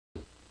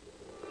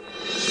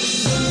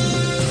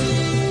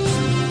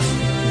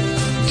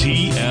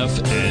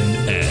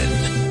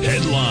TFNN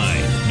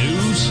Headline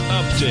News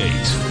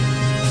Update.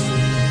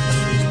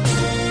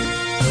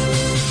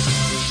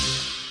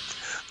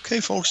 Okay,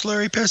 folks,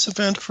 Larry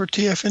Pesavento for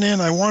TFNN.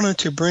 I wanted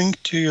to bring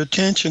to your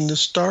attention the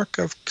stock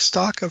of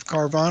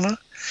Carvana.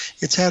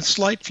 It's had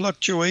slight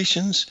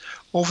fluctuations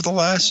over the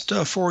last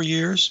 4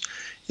 years.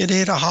 It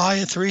hit a high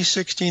of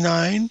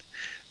 369,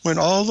 went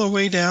all the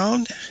way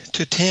down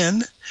to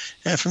 10,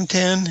 and from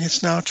 10,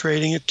 it's now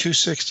trading at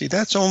 260.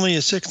 That's only a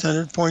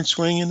 600-point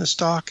swing in the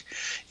stock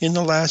in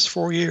the last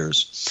 4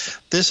 years.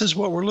 This is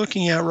what we're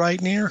looking at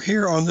right near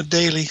here on the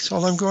daily. So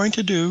all I'm going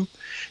to do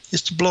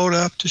is to blow it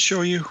up to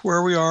show you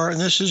where we are, and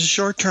this is a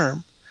short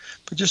term.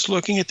 But just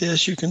looking at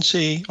this, you can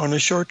see on a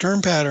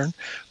short-term pattern,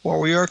 what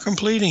we are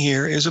completing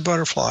here is a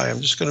butterfly.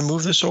 I'm just going to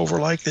move this over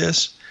like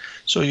this,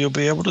 so you'll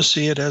be able to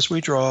see it as we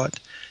draw it,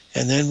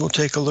 and then we'll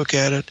take a look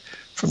at it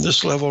from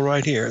this level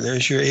right here.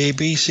 There's your A,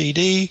 B, C,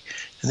 D,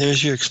 and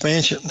there's your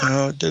expansion.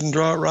 Now, it didn't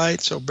draw it right,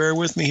 so bear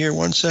with me here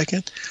 1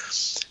 second.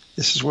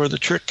 This is where the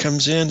trick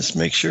comes in. Let's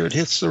make sure it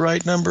hits the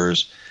right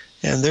numbers.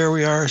 And there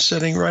we are,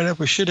 setting right up.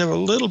 We should have a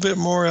little bit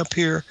more up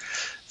here,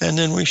 and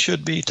then we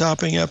should be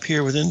topping up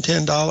here within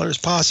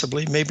 $10,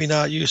 possibly, maybe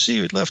not. You see,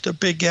 it left a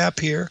big gap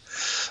here.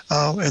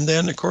 And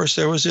then, of course,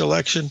 there was the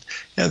election,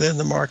 and then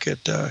the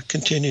market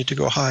continued to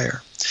go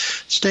higher.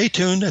 Stay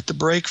tuned at the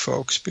break,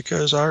 folks,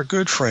 because our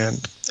good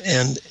friend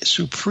and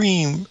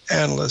supreme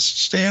analyst,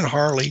 Stan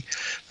Harley,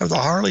 of the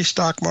Harley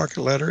Stock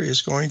Market Letter,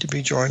 is going to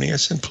be joining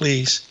us. And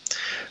please,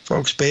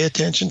 folks, pay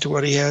attention to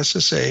what he has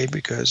to say,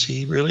 because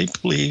he really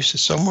believes that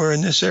somewhere in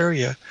this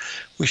area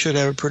we should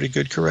have a pretty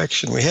good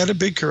correction. We had a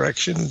big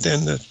correction,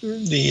 then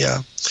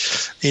the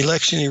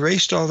election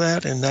erased all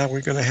that, and now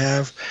we're going to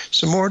have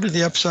some more to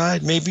the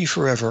upside, maybe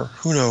forever,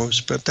 who knows.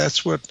 But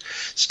that's what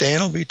Stan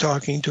will be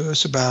talking to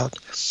us about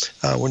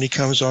when he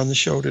comes on the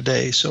show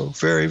today. So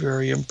very,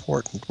 very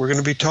important. We're going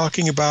to be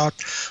talking about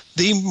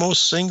the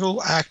most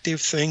single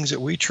active things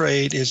that we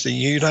trade is the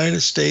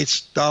United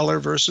States dollar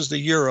versus the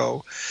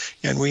euro.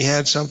 And we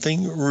had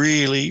something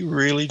really,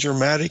 really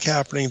dramatic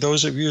happening.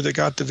 Those of you that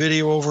got the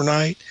video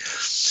overnight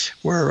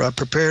were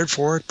prepared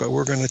for it, but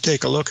we're going to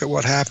take a look at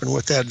what happened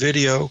with that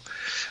video,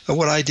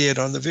 what I did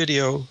on the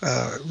video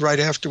right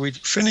after we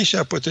finish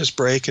up with this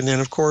break. And then,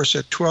 of course,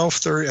 at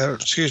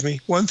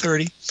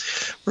 1:30,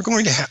 we're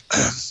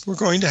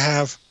going to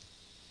have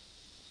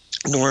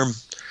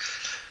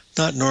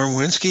not Norm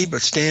Winsky,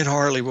 but Stan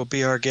Harley will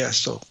be our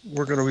guest. So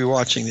we're going to be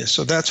watching this.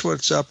 So that's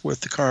what's up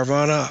with the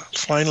Carvana.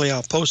 Finally,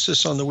 I'll post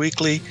this on the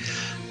weekly.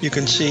 You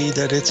can see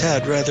that it's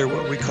had rather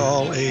what we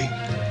call a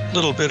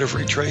little bit of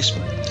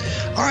retracement.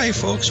 All right,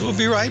 folks, we'll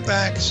be right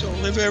back. So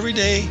live every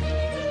day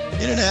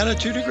in an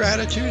attitude of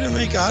gratitude, and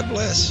may God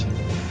bless.